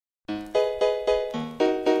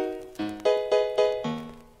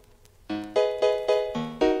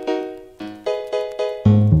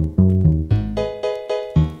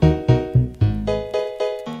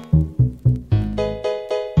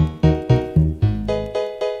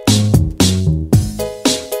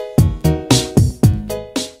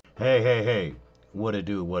What it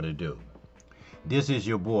do, what it do. This is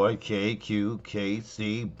your boy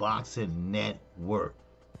KQKC Boxing Network.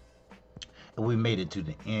 And we made it to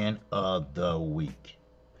the end of the week.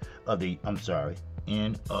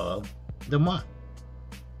 End of the month.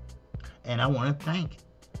 And I want to thank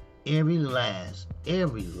every last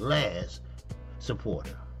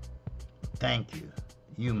supporter. Thank you.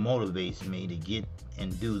 You motivate me to get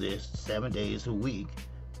and do this 7 days a week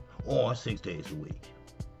or 6 days a week.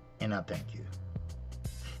 And I thank you.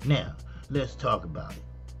 Now, let's talk about it.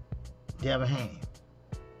 Devin Haney,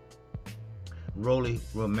 Rolly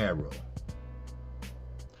Romero.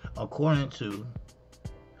 According to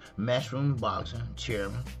Matchroom Boxing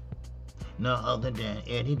chairman, none other than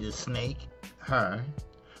Eddie the Snake Hearn,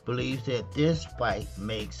 believes that this fight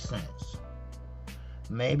makes sense.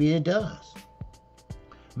 Maybe it does.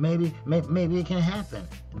 Maybe it can happen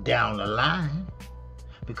down the line,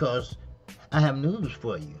 because I have news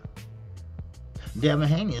for you. Devin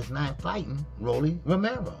Haney is not fighting Rolly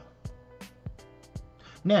Romero.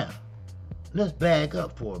 Now, let's back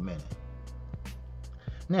up for a minute.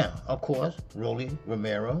 Now, of course, Rolly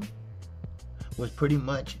Romero was pretty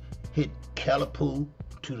much hit Calapoo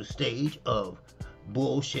to the stage of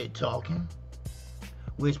bullshit talking,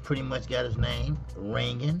 which pretty much got his name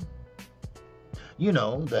ringing. You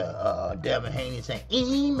know, the Devin Haney saying,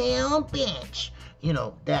 email bitch, you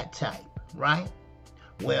know, that type, right?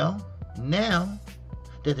 Well, now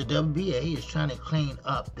that the WBA is trying to clean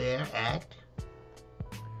up their act,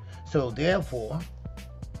 so therefore,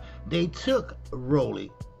 they took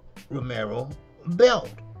Rolly Romero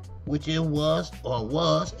belt, which it was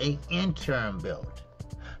a interim belt.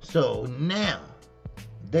 So now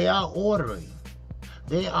they are ordering.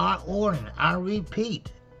 I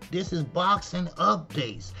repeat, this is boxing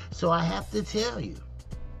updates, so I have to tell you,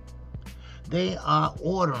 they are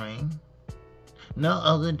ordering none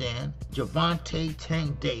other than Gervonta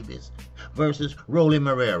Tank Davis versus Rolly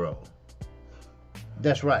Romero.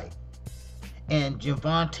 That's right. And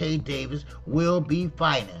Gervonta Davis will be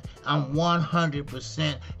fighting. I'm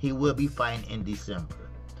 100% he will be fighting in December.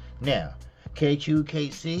 Now,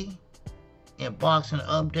 KQKC and boxing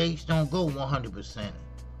updates don't go 100%.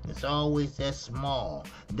 It's always that small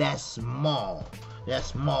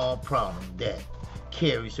problem that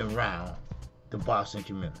carries around the boxing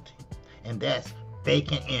community. And that's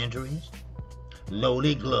faking injuries,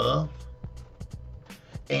 loaded gloves,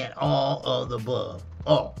 and all of the above.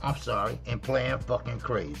 Oh, I'm sorry, and playing fucking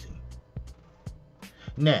crazy.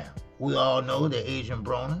 Now, we all know that Adrian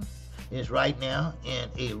Broner is right now in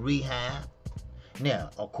a rehab.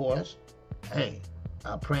 Now, of course, hey,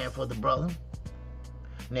 I'm praying for the brother.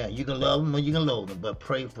 Now, you can love him or you can loathe him, but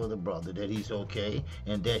pray for the brother that he's okay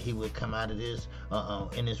and that he will come out of this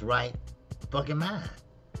in his right fucking mind.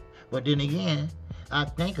 But then again, I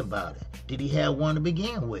think about it. Did he have one to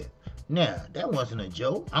begin with? Now, that wasn't a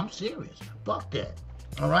joke. I'm serious. Fuck that.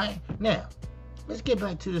 All right? Now, let's get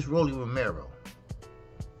back to this Rolly Romero.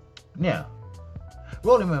 Now,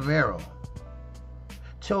 Rolly Romero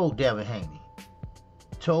told Devin Haney,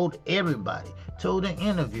 told everybody, told the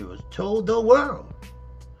interviewers, told the world,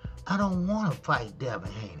 I don't want to fight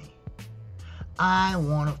Devin Haney. I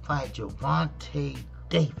want to fight Gervonta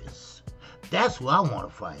Davis. That's who I want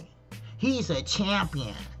to fight. He's a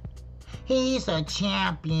champion. He's a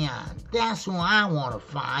champion. That's who I want to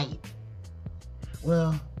fight.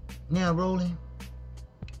 Well, now, Rolly,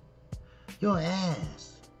 your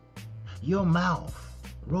ass, your mouth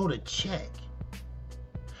wrote a check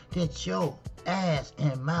that your ass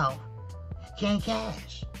and mouth can't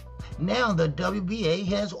cash. Now the WBA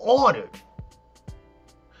has ordered,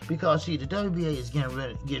 because see, the WBA is getting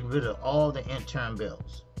rid of all the interim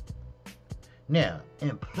belts. Now,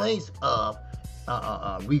 in place of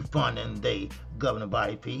refunding the governing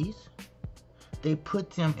body fees, they put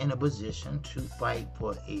them in a position to fight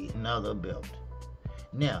for another belt.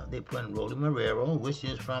 Now, they put in Rolly Romero, which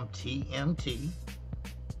is from TMT,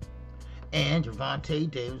 and Gervonta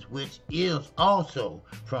Davis, which is also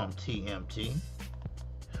from TMT,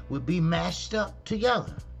 will be matched up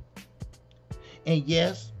together. And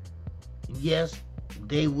yes,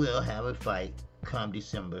 they will have a fight come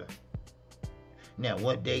December. Now,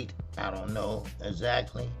 what date? I don't know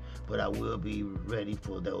exactly, but I will be ready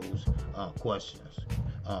for those questions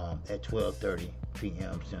at 12:30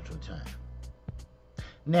 p.m. Central Time.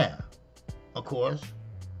 Now, of course,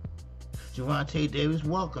 Gervonta Davis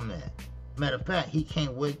welcomed that. Matter of fact, he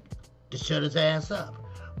can't wait to shut his ass up.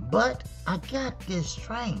 But I got this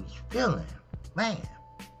strange feeling, man.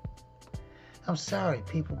 I'm sorry,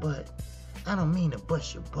 people, but I don't mean to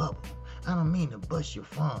bust your bubble. I don't mean to bust your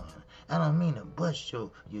fun. I don't mean to bust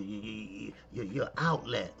your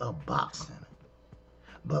outlet of boxing.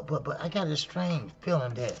 But I got a strange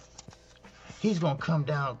feeling that he's gonna come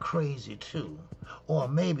down crazy too. Or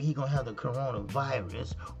maybe he's gonna have the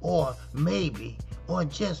coronavirus, or maybe, or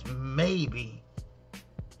just maybe,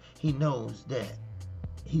 he knows that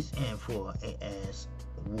he's in for an ass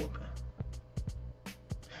whooping.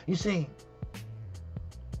 You see,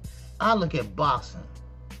 I look at boxing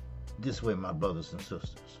this way, my brothers and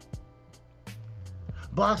sisters.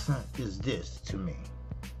 Boxing is this to me.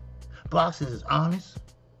 Boxing is honest.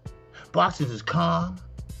 Boxing is calm.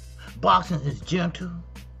 Boxing is gentle.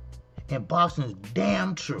 And boxing is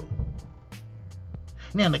damn true.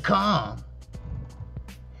 Now the calm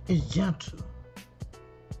is gentle.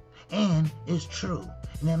 And it's true.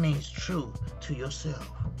 And that means true to yourself.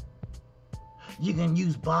 You can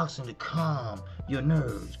use boxing to calm your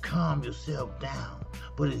nerves, calm yourself down.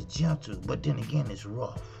 But it's gentle. But then again, it's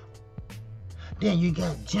rough. Then you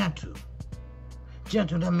got gentle.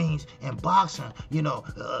 Gentle, that means in boxing, you know,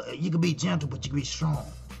 you can be gentle, but you can be strong.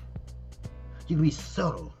 You can be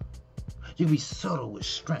subtle. You can be subtle with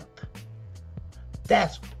strength.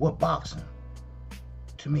 That's what boxing,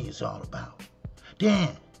 to me, is all about.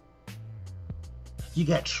 Then, you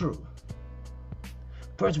got true.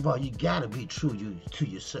 First of all, you got to be true to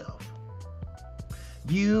yourself.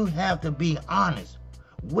 You have to be honest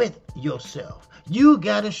with yourself. You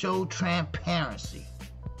got to show transparency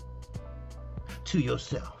to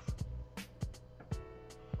yourself.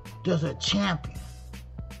 Does a champion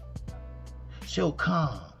show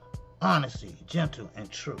calm, honesty, gentle, and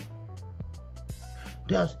true?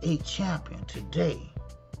 Does a champion today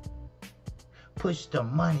push the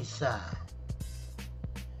money side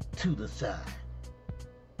to the side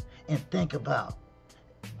and think about,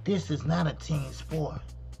 this is not a team sport.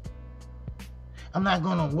 I'm not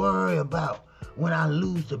going to worry about when I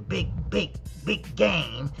lose the big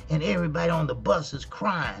game and everybody on the bus is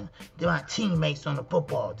crying. They're my teammates on the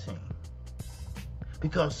football team.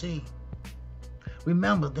 Because see,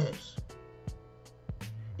 remember this.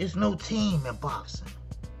 It's no team in boxing.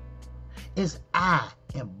 It's I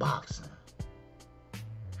in boxing.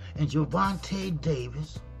 And Gervonta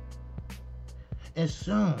Davis, as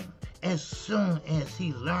soon as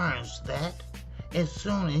he learns that, as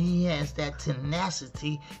soon as he has that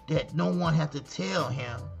tenacity that no one has to tell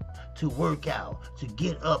him to work out, to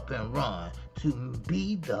get up and run, to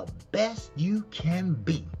be the best you can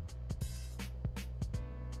be,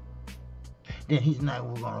 then he's not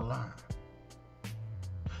going to learn.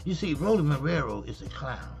 You see, Rolly Marrero is a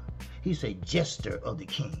clown. He's a jester of the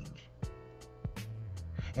king.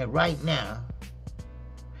 And right now,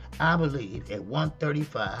 I believe at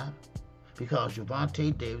 135, because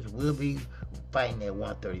Gervonta Davis will be fighting at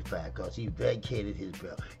 135 because he vacated his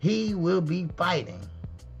belt. He will be fighting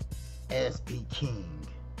as a king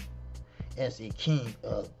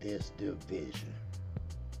of this division.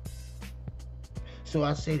 So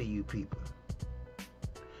I say to you people,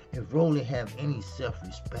 if Rolly have any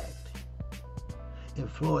self-respect, if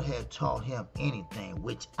Floyd had taught him anything,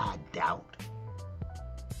 which I doubt,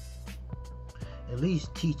 at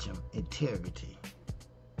least teach him integrity.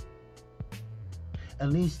 At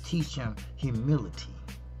least teach him humility.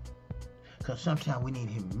 Because sometimes we need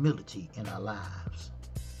humility in our lives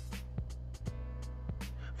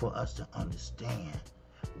for us to understand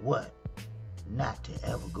what not to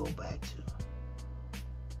ever go back to.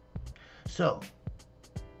 So,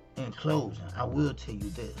 in closing, I will tell you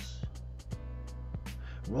this.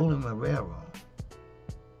 Rolly Marrero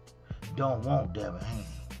don't want Devin Haney.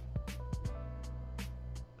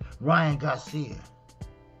 Ryan Garcia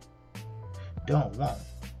don't want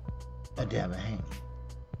a Devin Haney.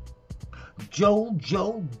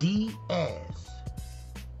 Jojo Diaz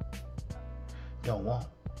don't want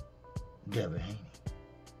Devin Haney.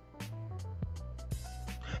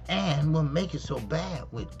 And what makes it so bad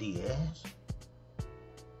with Diaz,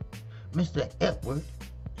 Mr. Edward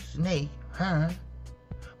Snake Hearn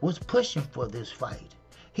was pushing for this fight.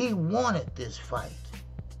 He wanted this fight.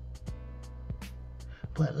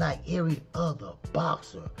 But like every other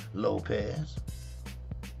boxer, Lopez,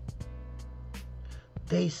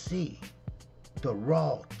 they see the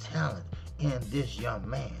raw talent in this young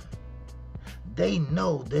man. They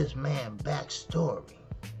know this man's backstory.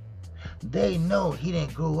 They know he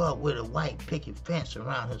didn't grow up with a white picket fence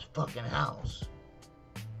around his fucking house.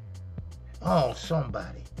 Oh,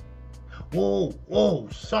 somebody. Whoa,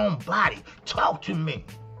 somebody, talk to me.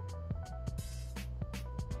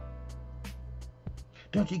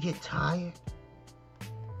 Don't you get tired?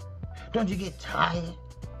 Don't you get tired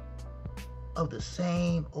of the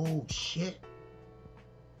same old shit?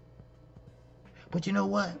 But you know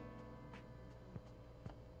what?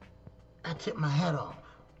 I tip my hat off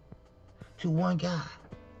to one guy.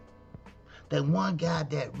 that one guy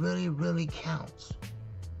that really, really counts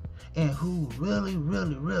and who really,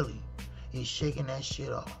 really, really is shaking that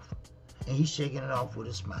shit off. And he's shaking it off with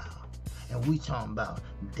a smile. And we talking about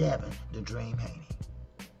Devin the Dream Haney.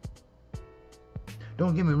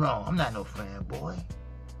 Don't get me wrong, I'm not no fanboy.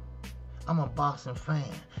 I'm a boxing fan.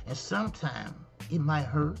 And sometimes it might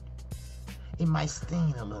hurt. It might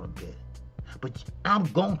sting a little bit. But I'm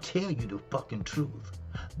gonna tell you the fucking truth.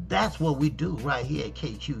 That's what we do right here at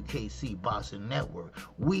KQKC Boxing Network.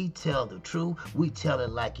 We tell the truth. We tell it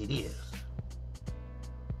like it is.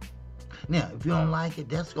 Now, if you don't like it,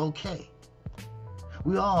 that's okay.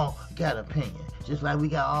 We all got opinion, just like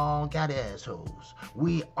we all got assholes.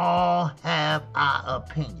 We all have our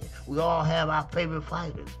opinion. We all have our favorite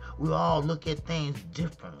fighters. We all look at things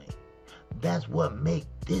differently. That's what makes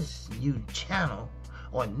this new channel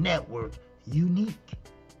or network unique.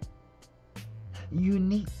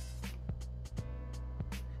 Unique.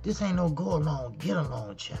 This ain't no go along, get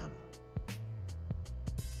along channel.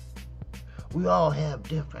 We all have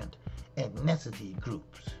different ethnicity groups.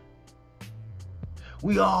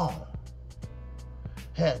 We all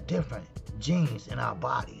have different genes in our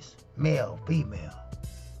bodies. Male, female,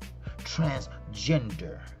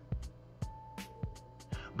 transgender.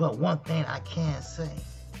 But one thing I can say,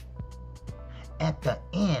 at the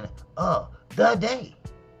end of the day,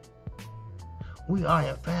 we are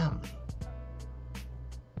a family.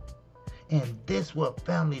 And this what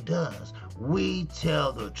family does. We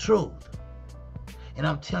tell the truth. And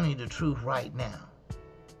I'm telling you the truth right now.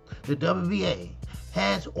 The WBA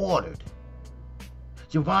has ordered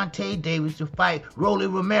Gervonta Davis to fight Rolly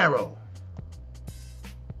Romero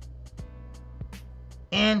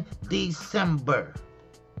in December.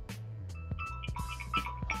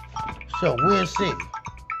 So we'll see.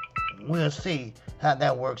 We'll see how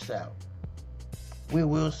that works out. We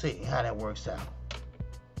will see how that works out.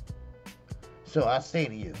 So I say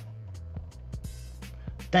to you,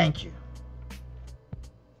 thank you.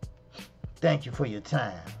 Thank you for your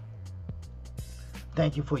time.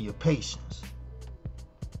 Thank you for your patience.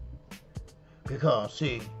 Because,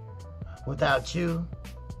 see, without you,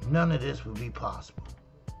 none of this would be possible.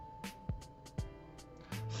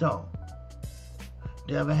 So,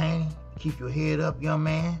 Devin Haney, keep your head up, young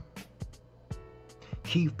man.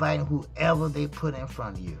 Keep fighting whoever they put in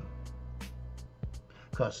front of you.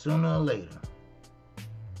 Because sooner or later,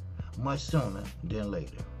 much sooner than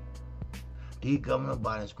later, these government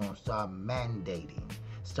bodies going to start mandating,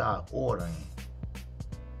 start ordering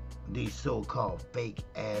these so-called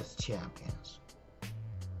fake-ass champions.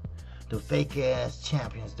 The fake-ass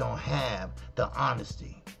champions don't have the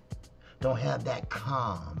honesty, don't have that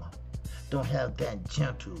calm, don't have that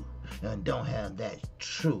gentle, and don't have that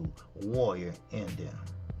true warrior in them.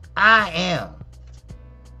 I am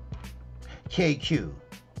KQKC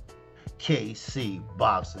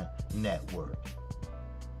Boxing Network.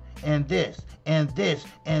 And this has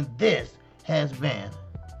been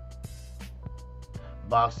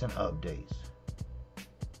Boxing Updates.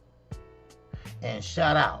 And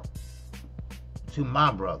shout out to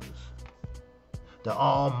my brothers, the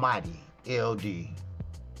almighty LD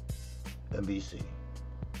and BC.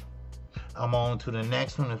 I'm on to the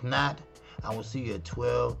next one. If not, I will see you at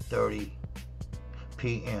 12:30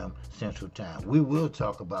 p.m. Central Time. We will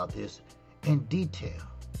talk about this in detail.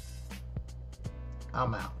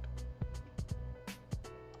 I'm out.